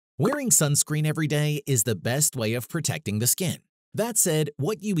Wearing sunscreen every day is the best way of protecting the skin. That said,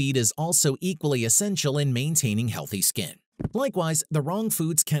 what you eat is also equally essential in maintaining healthy skin. Likewise, the wrong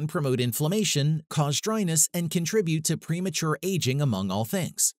foods can promote inflammation, cause dryness, and contribute to premature aging among all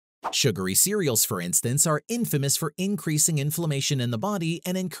things. Sugary cereals, for instance, are infamous for increasing inflammation in the body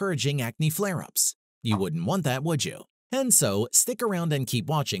and encouraging acne flare-ups. You wouldn't want that, would you? And so, stick around and keep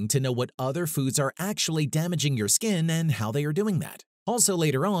watching to know what other foods are actually damaging your skin and how they are doing that. Also,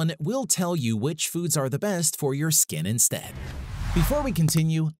 later on, we'll tell you which foods are the best for your skin instead. Before we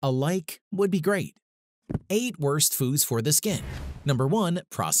continue, a like would be great. 8 worst foods for the skin. Number 1.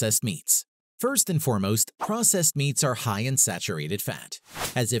 Processed meats. First and foremost, processed meats are high in saturated fat.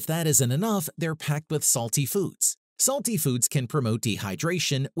 As if that isn't enough, they're packed with salty foods. Salty foods can promote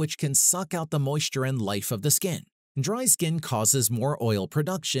dehydration, which can suck out the moisture and life of the skin. Dry skin causes more oil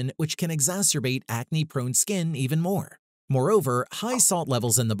production, which can exacerbate acne-prone skin even more. Moreover, high salt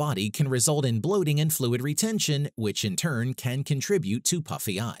levels in the body can result in bloating and fluid retention, which in turn can contribute to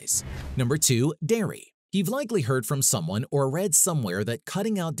puffy eyes. Number 2. Dairy. You've likely heard from someone or read somewhere that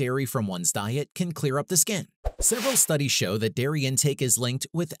cutting out dairy from one's diet can clear up the skin. Several studies show that dairy intake is linked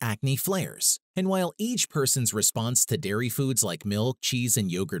with acne flares. And while each person's response to dairy foods like milk, cheese, and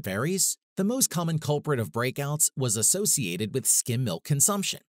yogurt varies, the most common culprit of breakouts was associated with skim milk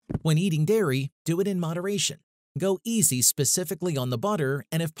consumption. When eating dairy, do it in moderation. Go easy specifically on the butter,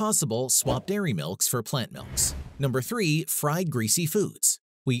 and if possible, swap dairy milks for plant milks. Number 3. Fried greasy foods.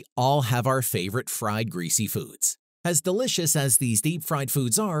 We all have our favorite fried greasy foods. As delicious as these deep-fried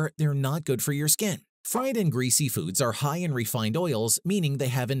foods are, they're not good for your skin. Fried and greasy foods are high in refined oils, meaning they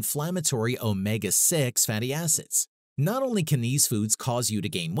have inflammatory omega-6 fatty acids. Not only can these foods cause you to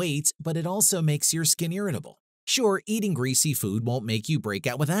gain weight, but it also makes your skin irritable. Sure, eating greasy food won't make you break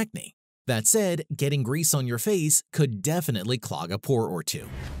out with acne. That said, getting grease on your face could definitely clog a pore or two.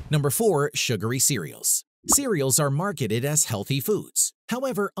 Number 4. Sugary cereals. Cereals are marketed as healthy foods.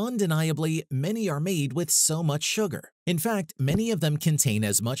 However, undeniably, many are made with so much sugar. In fact, many of them contain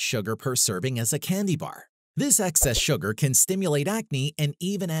as much sugar per serving as a candy bar. This excess sugar can stimulate acne and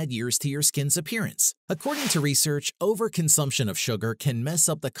even add years to your skin's appearance. According to research, overconsumption of sugar can mess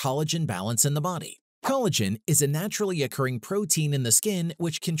up the collagen balance in the body. Collagen is a naturally occurring protein in the skin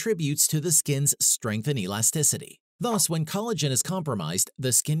which contributes to the skin's strength and elasticity. Thus, when collagen is compromised,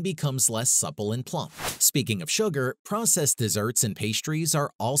 the skin becomes less supple and plump. Speaking of sugar, processed desserts and pastries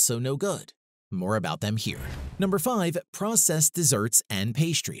are also no good. More about them here. Number 5. Processed desserts and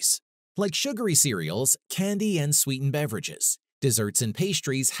pastries. Like sugary cereals, candy, and sweetened beverages, desserts and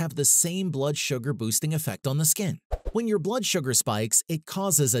pastries have the same blood sugar boosting effect on the skin. When your blood sugar spikes, it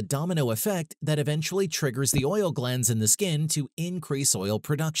causes a domino effect that eventually triggers the oil glands in the skin to increase oil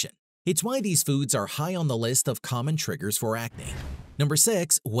production. It's why these foods are high on the list of common triggers for acne. Number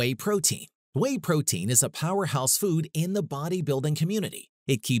 6. Whey protein. Whey protein is a powerhouse food in the bodybuilding community.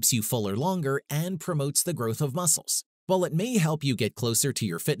 It keeps you fuller longer and promotes the growth of muscles. While it may help you get closer to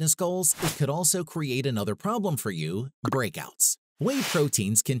your fitness goals, it could also create another problem for you: breakouts. Whey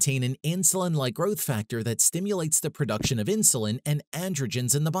proteins contain an insulin-like growth factor that stimulates the production of insulin and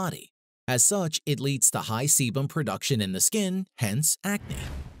androgens in the body. As such, it leads to high sebum production in the skin, hence acne.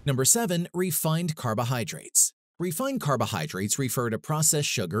 Number 7. Refined carbohydrates. Refined carbohydrates refer to processed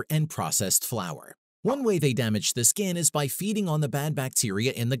sugar and processed flour. One way they damage the skin is by feeding on the bad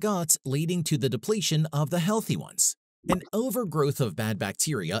bacteria in the gut, leading to the depletion of the healthy ones. An overgrowth of bad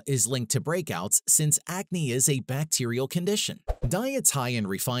bacteria is linked to breakouts since acne is a bacterial condition. Diets high in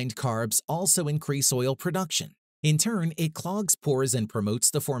refined carbs also increase oil production. In turn, it clogs pores and promotes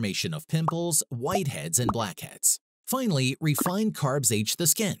the formation of pimples, whiteheads, and blackheads. Finally, refined carbs age the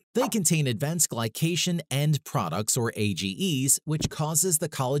skin. They contain advanced glycation end products, or AGEs, which causes the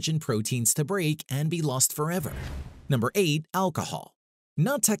collagen proteins to break and be lost forever. Number 8. Alcohol.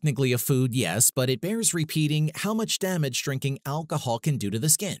 Not technically a food, yes, but it bears repeating how much damage drinking alcohol can do to the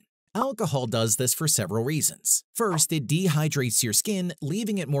skin. Alcohol does this for several reasons. First, it dehydrates your skin,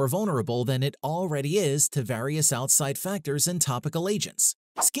 leaving it more vulnerable than it already is to various outside factors and topical agents.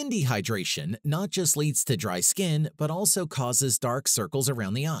 Skin dehydration not just leads to dry skin, but also causes dark circles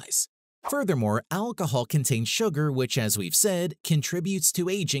around the eyes. Furthermore, alcohol contains sugar, which, as we've said, contributes to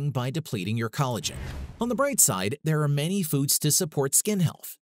aging by depleting your collagen. On the bright side, there are many foods to support skin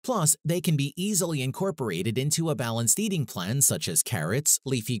health. Plus, they can be easily incorporated into a balanced eating plan such as carrots,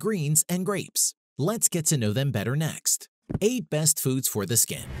 leafy greens, and grapes. Let's get to know them better next. 8 best foods for the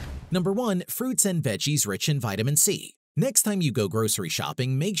skin. Number 1. Fruits and veggies rich in vitamin C. Next time you go grocery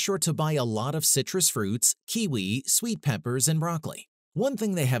shopping, make sure to buy a lot of citrus fruits, kiwi, sweet peppers, and broccoli. One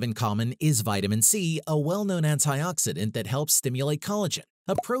thing they have in common is vitamin C, a well-known antioxidant that helps stimulate collagen.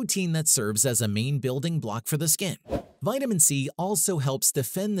 a protein that serves as a main building block for the skin. Vitamin C also helps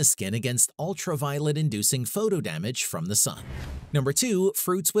defend the skin against ultraviolet-inducing photo damage from the sun. Number 2.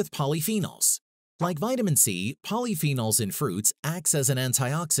 Fruits with polyphenols. Like vitamin C, polyphenols in fruits acts as an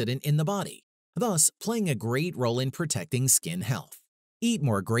antioxidant in the body, thus playing a great role in protecting skin health. Eat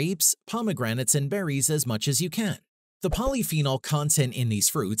more grapes, pomegranates, and berries as much as you can. The polyphenol content in these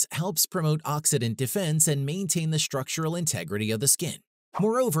fruits helps promote oxidant defense and maintain the structural integrity of the skin.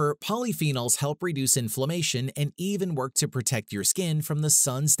 Moreover, polyphenols help reduce inflammation and even work to protect your skin from the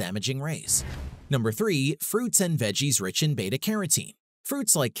sun's damaging rays. Number 3. Fruits and veggies rich in beta-carotene.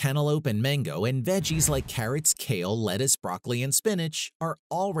 Fruits like cantaloupe and mango and veggies like carrots, kale, lettuce, broccoli, and spinach are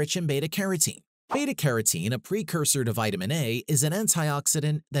all rich in beta-carotene. Beta-carotene, a precursor to vitamin A, is an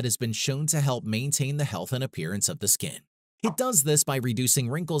antioxidant that has been shown to help maintain the health and appearance of the skin. It does this by reducing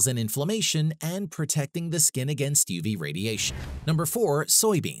wrinkles and inflammation and protecting the skin against UV radiation. Number 4.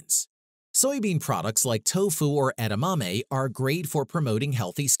 Soybeans. Soybean products like tofu or edamame are great for promoting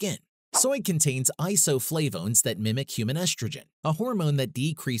healthy skin. Soy contains isoflavones that mimic human estrogen, a hormone that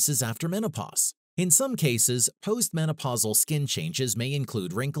decreases after menopause. In some cases, postmenopausal skin changes may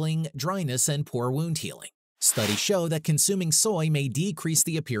include wrinkling, dryness, and poor wound healing. Studies show that consuming soy may decrease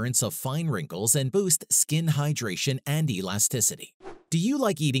the appearance of fine wrinkles and boost skin hydration and elasticity. Do you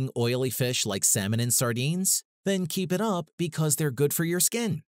like eating oily fish like salmon and sardines? Then keep it up because they're good for your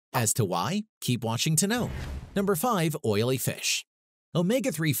skin. As to why? Keep watching to know. Number 5. Oily fish.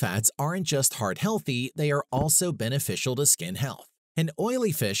 Omega-3 fats aren't just heart healthy, they are also beneficial to skin health. And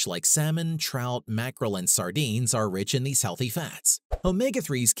oily fish like salmon, trout, mackerel, and sardines are rich in these healthy fats.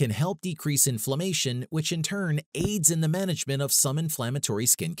 Omega-3s can help decrease inflammation, which in turn aids in the management of some inflammatory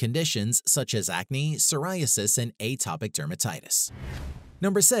skin conditions such as acne, psoriasis, and atopic dermatitis.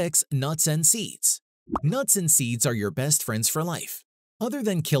 Number 6. Nuts and seeds. Nuts and seeds are your best friends for life. Other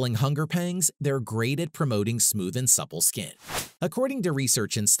than killing hunger pangs, they're great at promoting smooth and supple skin. According to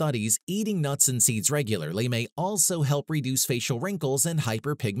research and studies, eating nuts and seeds regularly may also help reduce facial wrinkles and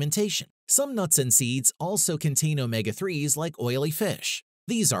hyperpigmentation. Some nuts and seeds also contain omega-3s like oily fish.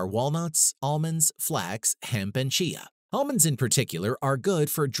 These are walnuts, almonds, flax, hemp, and chia. Almonds in particular are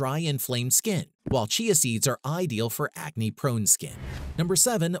good for dry, inflamed skin, while chia seeds are ideal for acne-prone skin. Number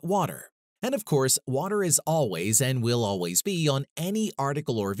 7. Water. And of course, water is always and will always be on any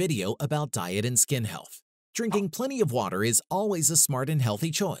article or video about diet and skin health. Drinking plenty of water is always a smart and healthy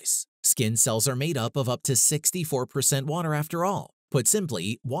choice. Skin cells are made up of to 64% water after all. Put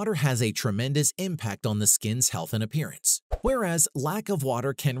simply, water has a tremendous impact on the skin's health and appearance. Whereas lack of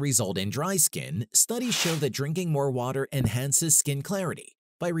water can result in dry skin, studies show that drinking more water enhances skin clarity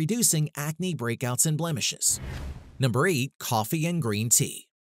by reducing acne breakouts and blemishes. Number 8. Coffee and green tea.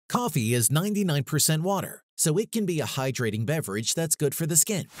 Coffee is 99% water, so it can be a hydrating beverage that's good for the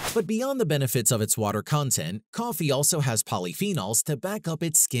skin. But beyond the benefits of its water content, coffee also has polyphenols to back up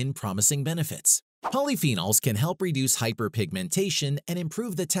its skin-promising benefits. Polyphenols can help reduce hyperpigmentation and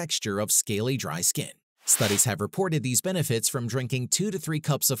improve the texture of scaly, dry skin. Studies have reported these benefits from drinking 2 to 3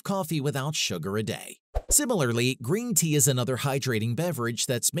 cups of coffee without sugar a day. Similarly, green tea is another hydrating beverage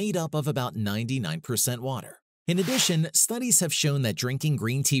that's made up of about 99% water. In addition, studies have shown that drinking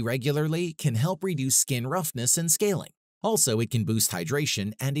green tea regularly can help reduce skin roughness and scaling. Also, it can boost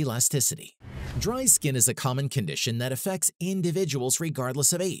hydration and elasticity. Dry skin is a common condition that affects individuals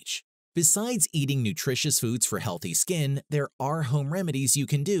regardless of age. Besides eating nutritious foods for healthy skin, there are home remedies you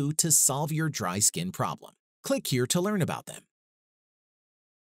can do to solve your dry skin problem. Click here to learn about them.